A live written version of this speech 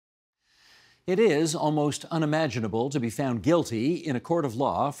It is almost unimaginable to be found guilty in a court of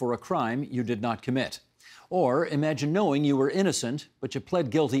law for a crime you did not commit. Or imagine knowing you were innocent, but you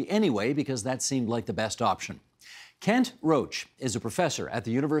pled guilty anyway because that seemed like the best option. Kent Roach is a professor at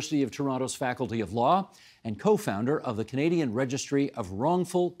the University of Toronto's Faculty of Law and co-founder of the Canadian Registry of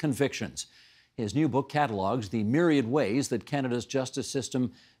Wrongful Convictions. His new book catalogues the myriad ways that Canada's justice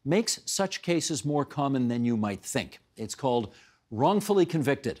system makes such cases more common than you might think. It's called Wrongfully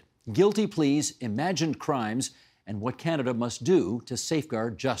Convicted: Guilty Pleas, Imagined Crimes, and What Canada Must Do to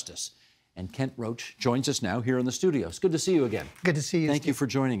Safeguard Justice. And Kent Roach joins us now here in the studio. It's good to see you again. Good to see you, Thank Steve. you for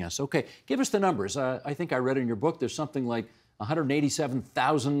joining us. Okay, give us the numbers. I think I read in your book there's something like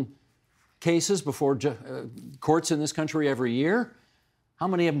 187,000 cases before courts in this country every year. How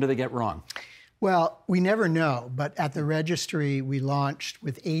many of them do they get wrong? Well, we never know, but at the registry, we launched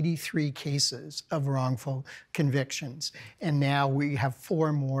with 83 cases of wrongful convictions, and now we have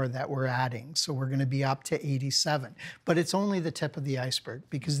 4 more that we're adding, so we're going to be up to 87. But it's only the tip of the iceberg,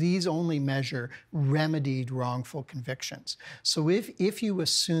 because these only measure remedied wrongful convictions. So if you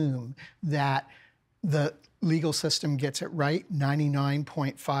assume that the legal system gets it right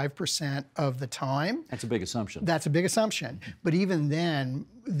 99.5% of the time. That's a big assumption. That's a big assumption. But even then,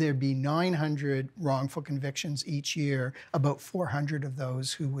 there'd be 900 wrongful convictions each year, about 400 of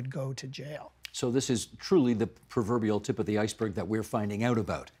those who would go to jail. So this is truly the proverbial tip of the iceberg that we're finding out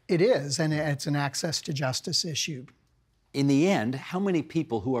about. It is, and it's an access to justice issue. In the end, how many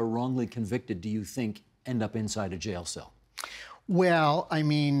people who are wrongly convicted do you think end up inside a jail cell? Well, I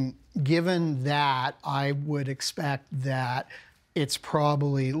mean, given that, I would expect that it's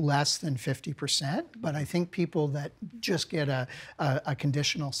probably less than 50%, but I think people that just get a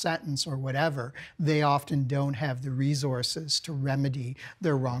conditional sentence or whatever, they often don't have the resources to remedy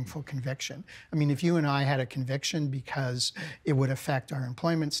their wrongful conviction. I mean, if you and I had a conviction because it would affect our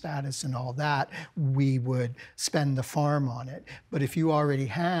employment status and all that, we would spend the farm on it. But if you already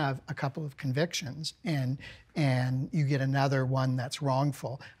have a couple of convictions and you get another one that's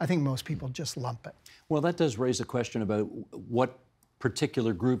wrongful, I think most people just lump it. Well, that does raise a question about what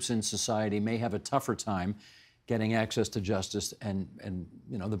particular groups in society may have a tougher time getting access to justice and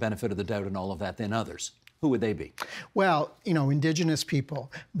you know, the benefit of the doubt and all of that than others. Who would they be? Well, you know, Indigenous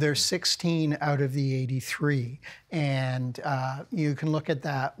people, they're 16 out of the 83. And you can look at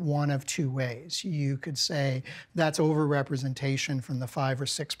that one of 2 ways. You could say that's overrepresentation from the 5 or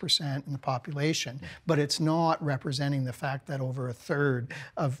 6% in the population, but it's not representing the fact that over a third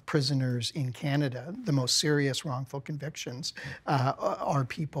of prisoners in Canada, the most serious wrongful convictions, are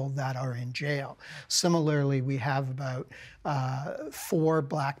people that are in jail. Similarly, we have about 4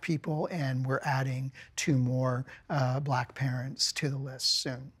 Black people, and we're adding 2 more Black parents to the list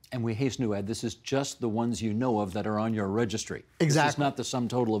soon. And we hasten to add, this is just the ones you know of that are on your registry. Exactly. This is not the sum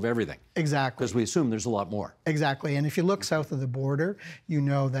total of everything. Exactly. Because we assume there's a lot more. Exactly. And if you look south of the border, you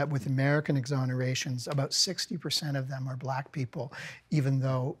know that with American exonerations, about 60% of them are Black people, even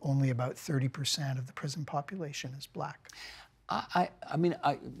though only about 30% of the prison population is Black.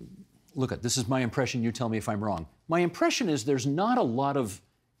 Look, this is my impression. You tell me if I'm wrong. My impression is there's not a lot of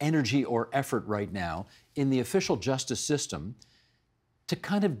energy or effort right now in the official justice system to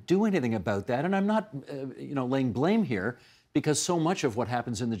kind of do anything about that. And I'm not, laying blame here, because so much of what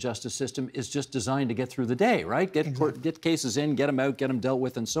happens in the justice system is just designed to get through the day, right? Get cases in, get them out, get them dealt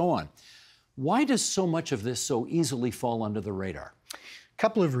with, and so on. Why does so much of this so easily fall under the radar?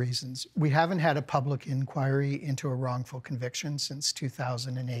 Couple of reasons. We haven't had a public inquiry into a wrongful conviction since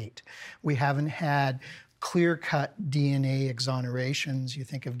 2008. We haven't had clear-cut DNA exonerations. You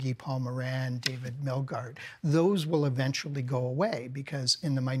think of Guy Paul Moran, David Milgaard. Those will eventually go away because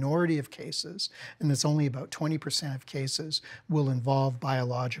in the minority of cases, and it's only about 20% of cases, will involve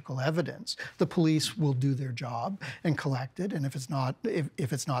biological evidence. The police will do their job and collect it, and if it's not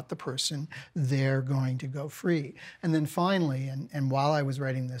the person, they're going to go free. And then finally, and while I was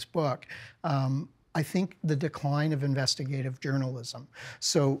writing this book, I think the decline of investigative journalism.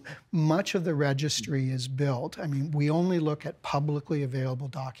 So much of the registry is built. I mean, we only look at publicly available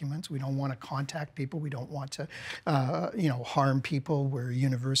documents. We don't want to contact people. We don't want to, harm people. We're a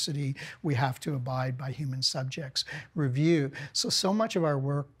university. We have to abide by human subjects review. So much of our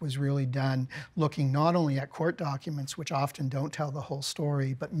work was really done looking not only at court documents, which often don't tell the whole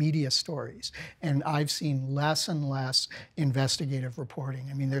story, but media stories. And I've seen less and less investigative reporting.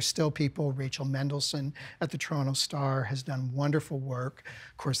 I mean, there's still people, Rachel Mendel's Wilson at the Toronto Star has done wonderful work.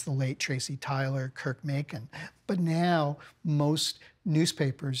 Of course, the late Tracy Tyler, Kirk Macon. But now most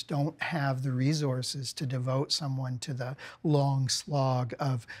newspapers don't have the resources to devote someone to the long slog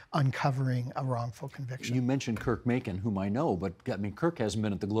of uncovering a wrongful conviction. You mentioned Kirk Macon, whom I know, but I mean, Kirk hasn't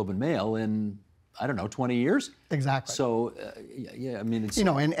been at the Globe and Mail in, I don't know, 20 years? Exactly. So, yeah, I mean, it's... You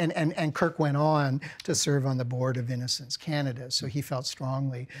know, and Kirk went on to serve on the board of Innocence Canada, so he felt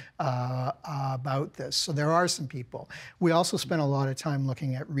strongly about this. So there are some people. We also spent a lot of time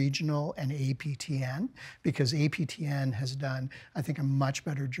looking at regional and APTN, because APTN has done, I think, a much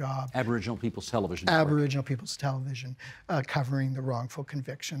better job. Aboriginal People's Television. Aboriginal People's Television, covering the wrongful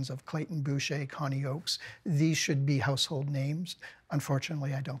convictions of Clayton Boucher, Connie Oakes. These should be household names.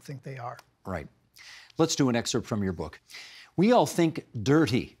 Unfortunately, I don't think they are. Right. Let's do an excerpt from your book. We all think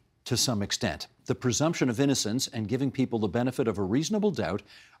dirty to some extent. The presumption of innocence and giving people the benefit of a reasonable doubt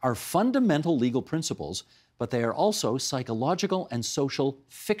are fundamental legal principles, but they are also psychological and social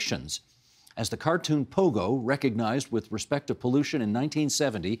fictions. As the cartoon Pogo recognized with respect to pollution in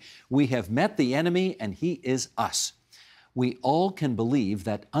 1970, we have met the enemy and he is us. We all can believe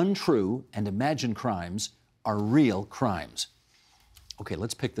that untrue and imagined crimes are real crimes. Okay,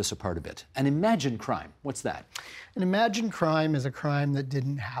 let's pick this apart a bit. An imagined crime, what's that? An imagined crime is a crime that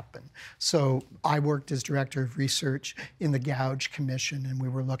didn't happen. So I worked as director of research in the Gouge Commission, and we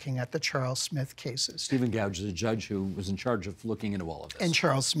were looking at the Charles Smith cases. Stephen Gouge is a judge who was in charge of looking into all of this. And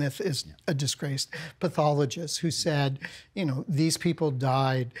Charles Smith is a disgraced pathologist who said, you know, these people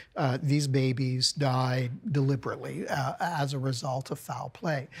died, these babies died deliberately as a result of foul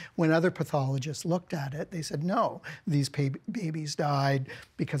play. When other pathologists looked at it, they said, no, these babies died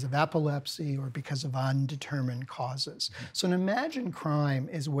because of epilepsy or because of undetermined causes. So an imagined crime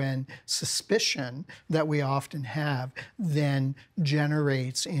is when suspicion that we often have then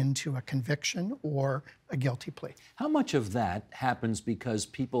generates into a conviction or a guilty plea. How much of that happens because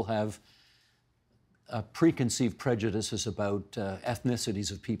people have preconceived prejudices about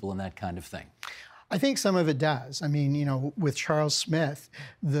ethnicities of people and that kind of thing? I think some of it does. I mean, you know, with Charles Smith,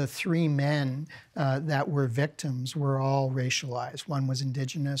 the three men that were victims were all racialized. One was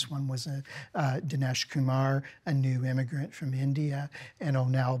Indigenous, one was Dinesh Kumar, a new immigrant from India, and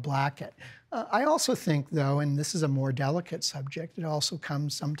Onel Blackett. I also think, though, and this is a more delicate subject, it also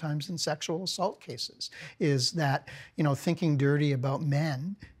comes sometimes in sexual assault cases, is that, you know, thinking dirty about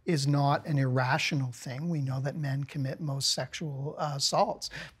men is not an irrational thing. We know that men commit most sexual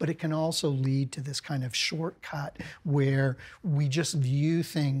assaults, but it can also lead to this kind of shortcut where we just view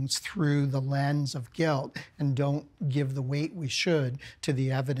things through the lens of guilt and don't give the weight we should to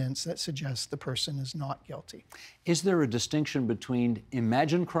the evidence that suggests the person is not guilty. Is there a distinction between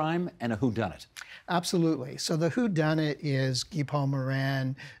imagined crime and a whodunit? Absolutely. So the whodunit is Guy Paul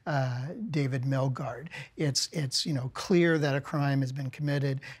Moran, David Milgaard. It's you know, clear that a crime has been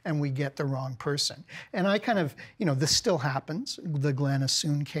committed and we get the wrong person. And I kind of, you know, this still happens. The Glenn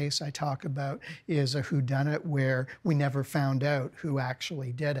Assoon case I talk about is a whodunit where we never found out who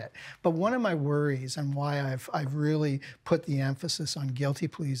actually did it. But one of my worries and why I've really put the emphasis on guilty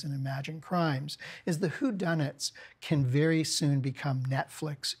pleas and imagined crimes is the whodunits can very soon become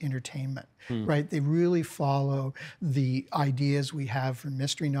Netflix entertainment, right? They really follow the ideas we have for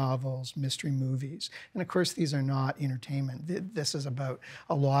mystery novels, mystery movies. And of course, these are not entertainment. This is about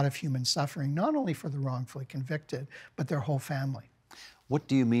a lot of human suffering, not only for the wrongfully convicted, but their whole family. What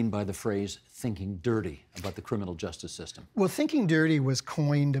do you mean by the phrase thinking dirty about the criminal justice system? Well, thinking dirty was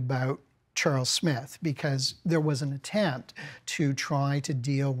coined about Charles Smith because there was an attempt to try to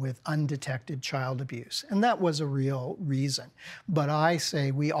deal with undetected child abuse, and that was a real reason. But I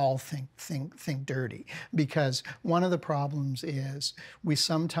say we all think dirty because one of the problems is we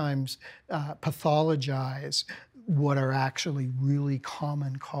sometimes pathologize what are actually really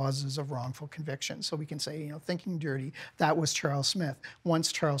common causes of wrongful conviction. So we can say, you know, thinking dirty, that was Charles Smith.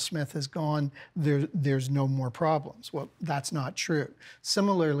 Once Charles Smith is gone, there's no more problems. Well, that's not true.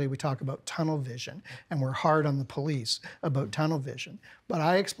 Similarly, we talk about tunnel vision, and we're hard on the police about tunnel vision. But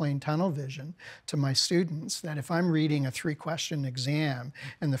I explain tunnel vision to my students that if I'm reading a 3-question exam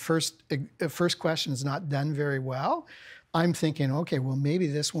and the first question is not done very well, I'm thinking, okay, well, maybe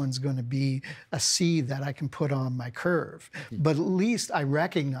this one's going to be a C that I can put on my curve. But at least I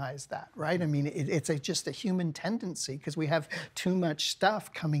recognize that, right? I mean, it's just a human tendency because we have too much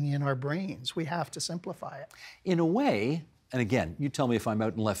stuff coming in our brains. We have to simplify it. In a way, and again, you tell me if I'm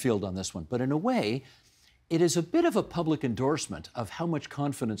out in left field on this one, but in a way, it is a bit of a public endorsement of how much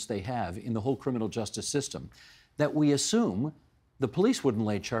confidence they have in the whole criminal justice system that we assume the police wouldn't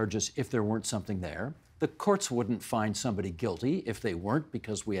lay charges if there weren't something there. The courts wouldn't find somebody guilty if they weren't,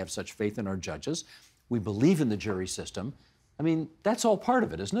 because we have such faith in our judges. We believe in the jury system. I mean, that's all part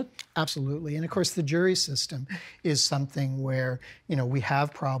of it, isn't it? Absolutely. And of course, the jury system is something where, we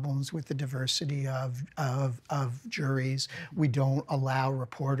have problems with the diversity of juries. We don't allow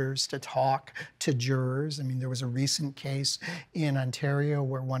reporters to talk to jurors. I mean, there was a recent case in Ontario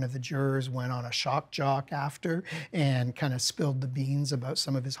where one of the jurors went on a shock jock after and kind of spilled the beans about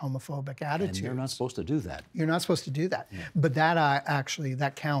some of his homophobic attitudes. And you're not supposed to do that. You're not supposed to do that. Yeah. But that actually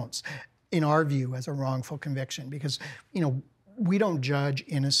counts, in our view, as a wrongful conviction, because, we don't judge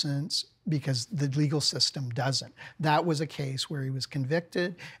innocence because the legal system doesn't. That was a case where he was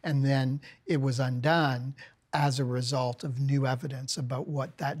convicted and then it was undone as a result of new evidence about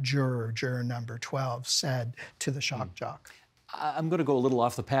what that juror number 12, said to the shock jock. I'm going to go a little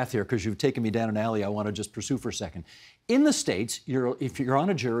off the path here because you've taken me down an alley I want to just pursue for a second. In the States, if you're on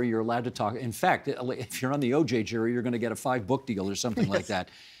a jury, you're allowed to talk. In fact, if you're on the OJ jury, you're going to get a 5-book deal or something like that.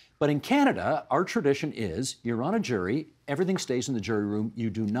 But in Canada, our tradition is you're on a jury, everything stays in the jury room. You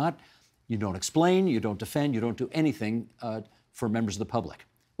don't explain, you don't defend, you don't do anything for members of the public.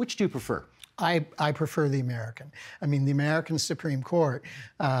 Which do you prefer? I prefer the American. I mean, the American Supreme Court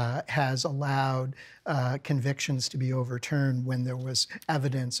has allowed convictions to be overturned when there was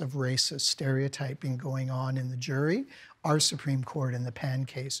evidence of racist stereotyping going on in the jury. Our Supreme Court in the Penn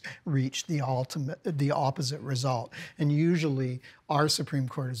case reached the opposite result. And usually our Supreme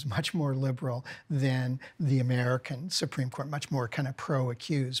Court is much more liberal than the American Supreme Court, much more kind of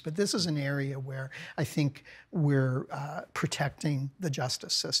pro-accused. But this is an area where I think we're protecting the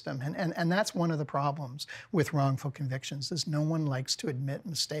justice system. And that's one of the problems with wrongful convictions, is no one likes to admit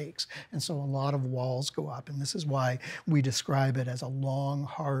mistakes. And so a lot of walls go up. And this is why we describe it as a long,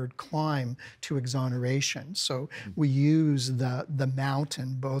 hard climb to exoneration. So we use the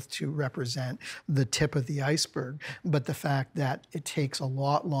mountain both to represent the tip of the iceberg, but the fact that it takes a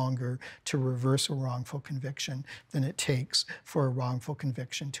lot longer to reverse a wrongful conviction than it takes for a wrongful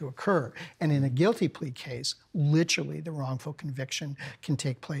conviction to occur. And in a guilty plea case, literally the wrongful conviction can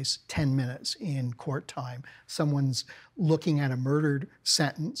take place 10 minutes in court time. Someone's looking at a murdered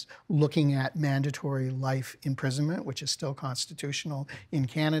sentence, looking at mandatory life imprisonment, which is still constitutional in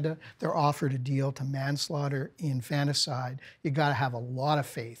Canada. They're offered a deal to manslaughter, infanticide. You got to have a lot of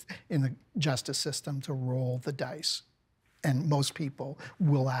faith in the justice system to roll the dice. And most people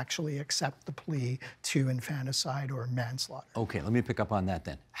will actually accept the plea to infanticide or manslaughter. Okay, let me pick up on that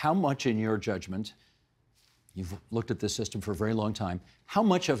then. How much, in your judgment, you've looked at this system for a very long time, how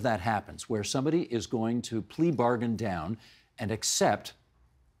much of that happens where somebody is going to plea bargain down and accept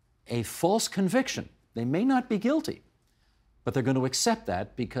a false conviction? They may not be guilty, but they're going to accept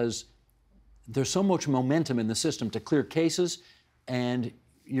that because there's so much momentum in the system to clear cases, and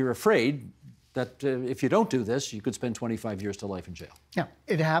you're afraid that if you don't do this, you could spend 25 years to life in jail. Yeah,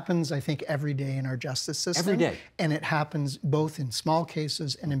 it happens, I think, every day in our justice system. Every day. And it happens both in small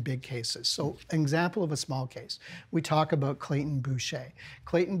cases and in big cases. So an example of a small case, we talk about Clayton Boucher.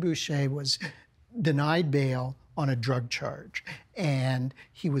 Clayton Boucher was denied bail on a drug charge. And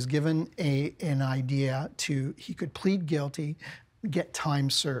he was given an idea he could plead guilty, get time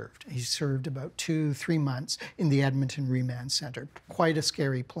served. He served about 2-3 months in the Edmonton Remand Center, quite a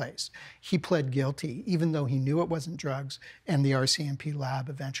scary place. He pled guilty, even though he knew it wasn't drugs, and the RCMP lab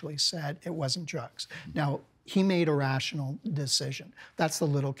eventually said it wasn't drugs. Now, he made a rational decision. That's the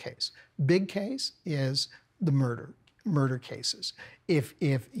little case. Big case is the murder cases. If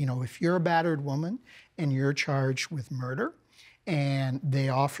you're a battered woman and you're charged with murder, and they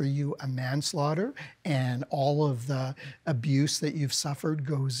offer you a manslaughter, and all of the abuse that you've suffered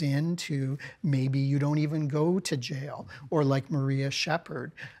goes into maybe you don't even go to jail. Or like Maria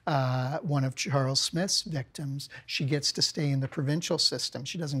Shepherd, one of Charles Smith's victims, she gets to stay in the provincial system.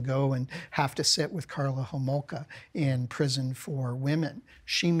 She doesn't go and have to sit with Karla Homolka in prison for women.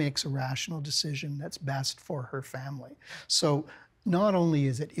 She makes a rational decision that's best for her family. So not only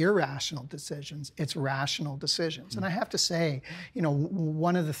is it irrational decisions, it's rational decisions. And I have to say,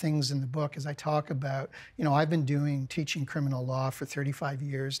 one of the things in the book is I talk about, I've been teaching criminal law for 35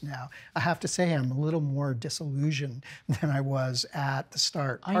 years now. I have to say I'm a little more disillusioned than I was at the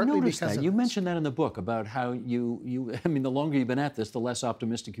start. I noticed that. You mentioned that in the book about how the longer you've been at this, the less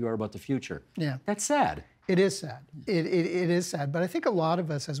optimistic you are about the future. Yeah. That's sad. It is sad. It is sad. But I think a lot of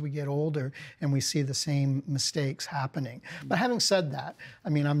us, as we get older and we see the same mistakes happening. But having said that,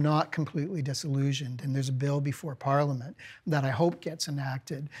 I'm not completely disillusioned. And there's a bill before Parliament that I hope gets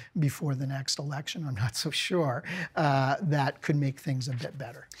enacted before the next election. I'm not so sure that could make things a bit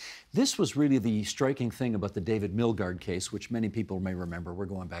better. This was really the striking thing about the David Milgaard case, which many people may remember. We're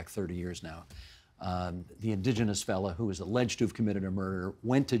going back 30 years now. the Indigenous fella who was alleged to have committed a murder,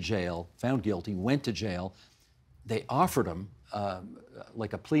 went to jail, found guilty, went to jail. They offered him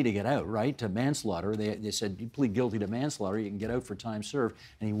like a plea to get out, right, to manslaughter. They said, you plead guilty to manslaughter, you can get out for time served.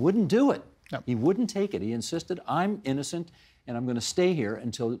 And he wouldn't do it. No. He wouldn't take it. He insisted, I'm innocent, and I'm going to stay here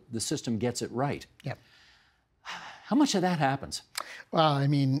until the system gets it right. Yep. How much of that happens? Well, I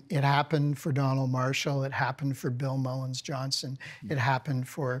mean, it happened for Donald Marshall. It happened for Bill Mullins Johnson. It happened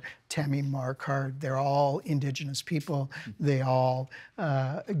for Tammy Marquardt. They're all Indigenous people. They all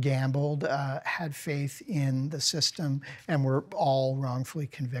gambled, had faith in the system, and were all wrongfully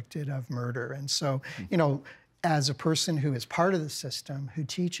convicted of murder. And so, you know, as a person who is part of the system, who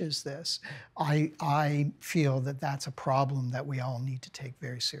teaches this, I feel that that's a problem that we all need to take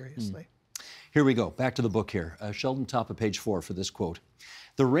very seriously. Here we go, back to the book here. Sheldon, top of page 4 for this quote.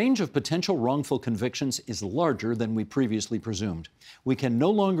 The range of potential wrongful convictions is larger than we previously presumed. We can no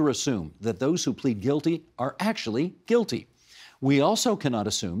longer assume that those who plead guilty are actually guilty. We also cannot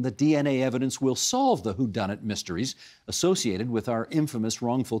assume that DNA evidence will solve the whodunit mysteries associated with our infamous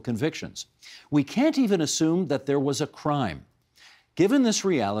wrongful convictions. We can't even assume that there was a crime. Given this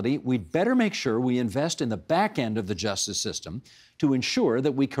reality, we'd better make sure we invest in the back end of the justice system to ensure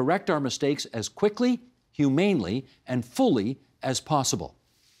that we correct our mistakes as quickly, humanely, and fully as possible.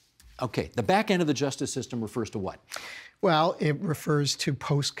 Okay, the back end of the justice system refers to what? Well, it refers to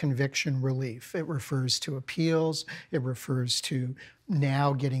post-conviction relief. It refers to appeals. It refers to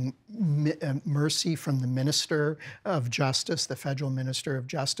now getting mercy from the Minister of Justice, the Federal Minister of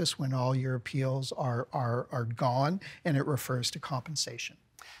Justice, when all your appeals are gone, and it refers to compensation.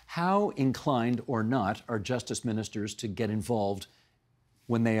 How inclined or not are justice ministers to get involved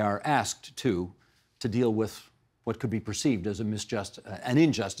when they are asked to deal with what could be perceived as an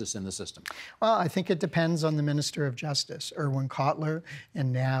injustice in the system? Well, I think it depends on the Minister of Justice, Irwin Cotler,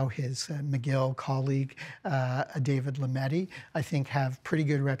 and now his McGill colleague, David Lametti, I think have pretty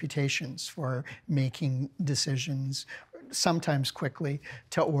good reputations for making decisions, sometimes quickly,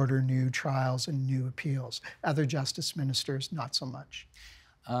 to order new trials and new appeals. Other justice ministers, not so much.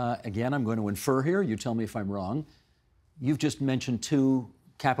 Again, I'm going to infer here. You tell me if I'm wrong. You've just mentioned 2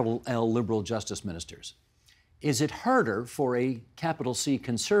 capital L liberal justice ministers. Is it harder for a capital C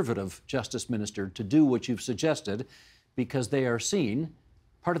conservative justice minister to do what you've suggested because they are seen,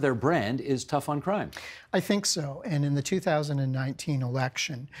 part of their brand is tough on crime? I think so. And in the 2019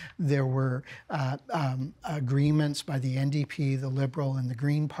 election, there were agreements by the NDP, the Liberal, and the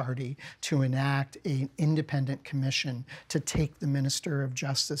Green Party to enact an independent commission to take the Minister of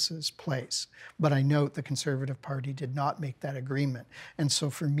Justice's place. But I note the Conservative Party did not make that agreement. And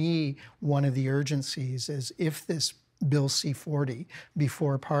so for me, one of the urgencies is if this Bill C-40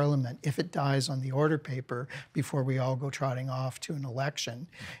 before Parliament, if it dies on the order paper before we all go trotting off to an election,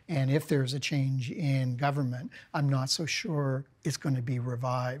 and if there's a change in government, I'm not so sure it's going to be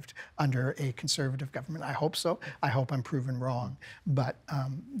revived under a Conservative government. I hope so. I hope I'm proven wrong. But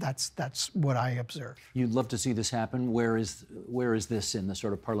that's what I observe. You'd love to see this happen. Where is this in the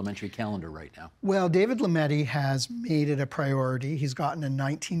sort of parliamentary calendar right now? Well, David Lametti has made it a priority. He's gotten a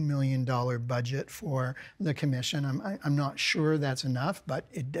 $19 million budget for the commission. I'm not sure that's enough, but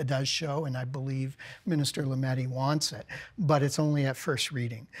it does show, and I believe Minister Lametti wants it. But it's only at first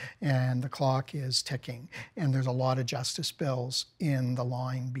reading, and the clock is ticking, and there's a lot of justice bills in the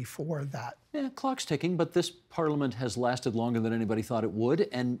line before that. Yeah, clock's ticking, but this Parliament has lasted longer than anybody thought it would,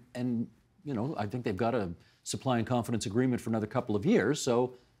 and you know, I think they've got a supply and confidence agreement for another couple of years,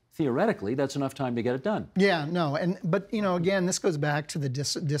 so theoretically, that's enough time to get it done. Yeah, no, but you know, again, this goes back to the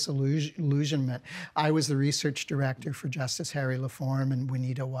disillusionment. I was the research director for Justice Harry Laforme and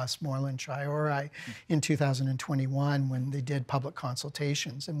Juanita Westmoreland Traore in 2021 when they did public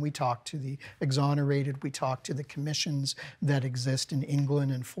consultations, and we talked to the exonerated, we talked to the commissions that exist in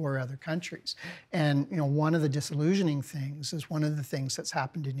England and 4 other countries. And you know, one of the disillusioning things is one of the things that's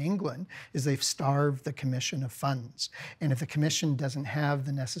happened in England is they've starved the commission of funds, and if the commission doesn't have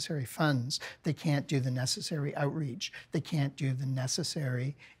the necessary funds, they can't do the necessary outreach, they can't do the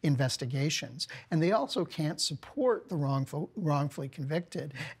necessary investigations, and they also can't support the wrongfully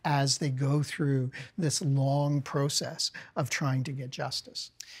convicted as they go through this long process of trying to get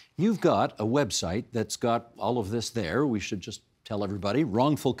justice. You've got a website that's got all of this there. We should just tell everybody,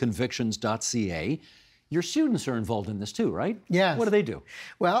 wrongfulconvictions.ca. Your students are involved in this too, right? Yes. What do they do?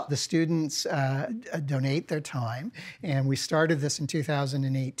 Well, the students donate their time, and we started this in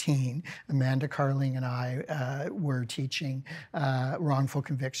 2018. Amanda Carling and I were teaching wrongful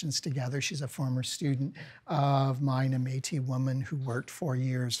convictions together. She's a former student of mine, a Métis woman who worked 4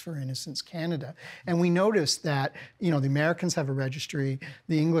 years for Innocence Canada. And we noticed that, the Americans have a registry,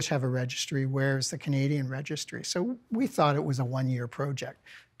 the English have a registry, where's the Canadian registry? So we thought it was a one-year project.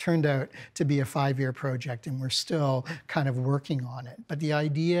 Turned out to be a 5-year project, and we're still kind of working on it. But the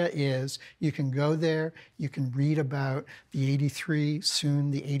idea is you can go there, you can read about the 83, soon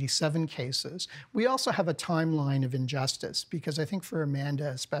the 87 cases. We also have a timeline of injustice, because I think for Amanda,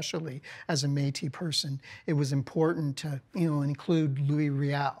 especially as a Métis person, it was important to include Louis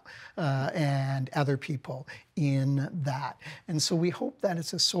Riel and other people in that. And so we hope that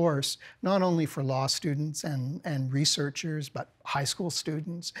it's a source not only for law students and researchers, but high school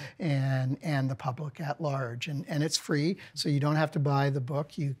students and the public at large. And it's free, so you don't have to buy the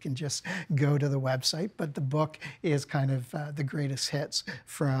book. You can just go to the website. But the book is kind of the greatest hits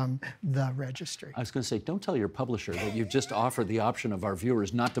from the registry. I was going to say, don't tell your publisher that you've just offered the option of our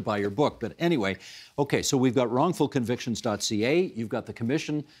viewers not to buy your book. But anyway, okay, so we've got wrongfulconvictions.ca. You've got the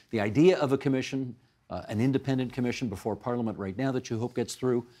commission, the idea of a commission, an independent commission before Parliament right now that you hope gets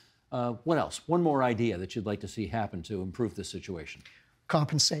through. What else? One more idea that you'd like to see happen to improve the situation.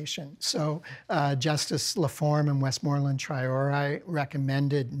 Compensation. So Justice Laforme and Westmoreland Traore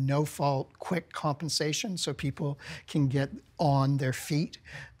recommended no-fault quick compensation so people can get on their feet.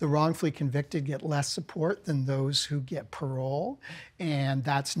 The wrongfully convicted get less support than those who get parole, and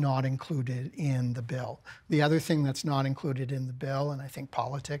that's not included in the bill. The other thing that's not included in the bill, and I think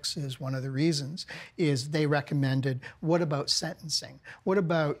politics is one of the reasons, is they recommended, what about sentencing? What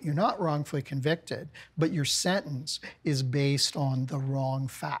about you're not wrongfully convicted, but your sentence is based on the wrong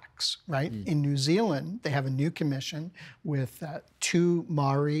facts, right? In New Zealand, they have a new commission with 2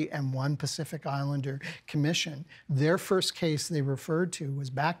 Maori and 1 Pacific Islander commission. Their first case they referred to was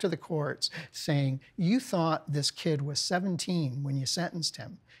back to the courts saying, you thought this kid was 17 when you sentenced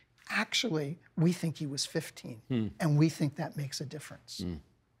him. Actually, we think he was 15, and we think that makes a difference.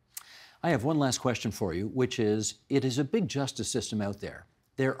 I have one last question for you, which is, it is a big justice system out there.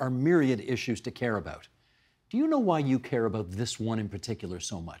 There are myriad issues to care about. Do you know why you care about this one in particular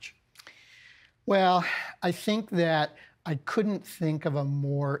so much? Well, I think that I couldn't think of a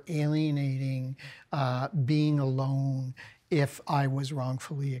more alienating being alone if I was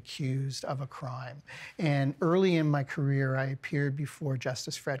wrongfully accused of a crime. And early in my career, I appeared before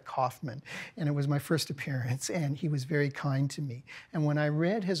Justice Fred Kaufman, and it was my first appearance, and he was very kind to me. And when I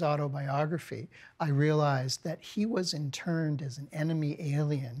read his autobiography, I realized that he was interned as an enemy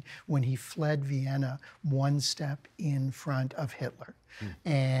alien when he fled Vienna 1 step in front of Hitler.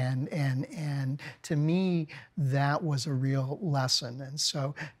 And to me, that was a real lesson. And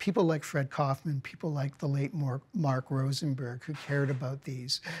so people like Fred Kaufman, people like the late Mark Rosenberg, who cared about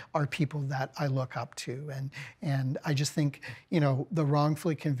these, are people that I look up to. And I just think, the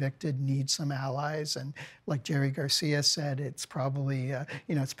wrongfully convicted need some allies. And like Jerry Garcia said, it's probably,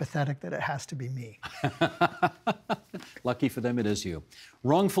 it's pathetic that it has to be me. Lucky for them, it is you.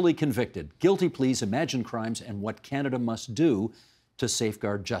 Wrongfully Convicted, Guilty Pleas, Imagined Crimes, and What Canada Must Do to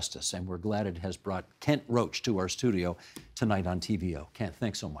Safeguard Justice. And we're glad it has brought Kent Roach to our studio tonight on TVO. Kent,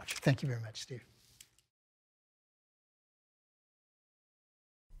 thanks so much. Thank you very much, Steve.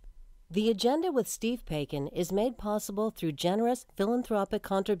 The Agenda with Steve Paikin is made possible through generous philanthropic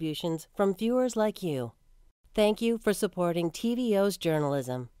contributions from viewers like you. Thank you for supporting TVO's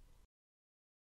journalism.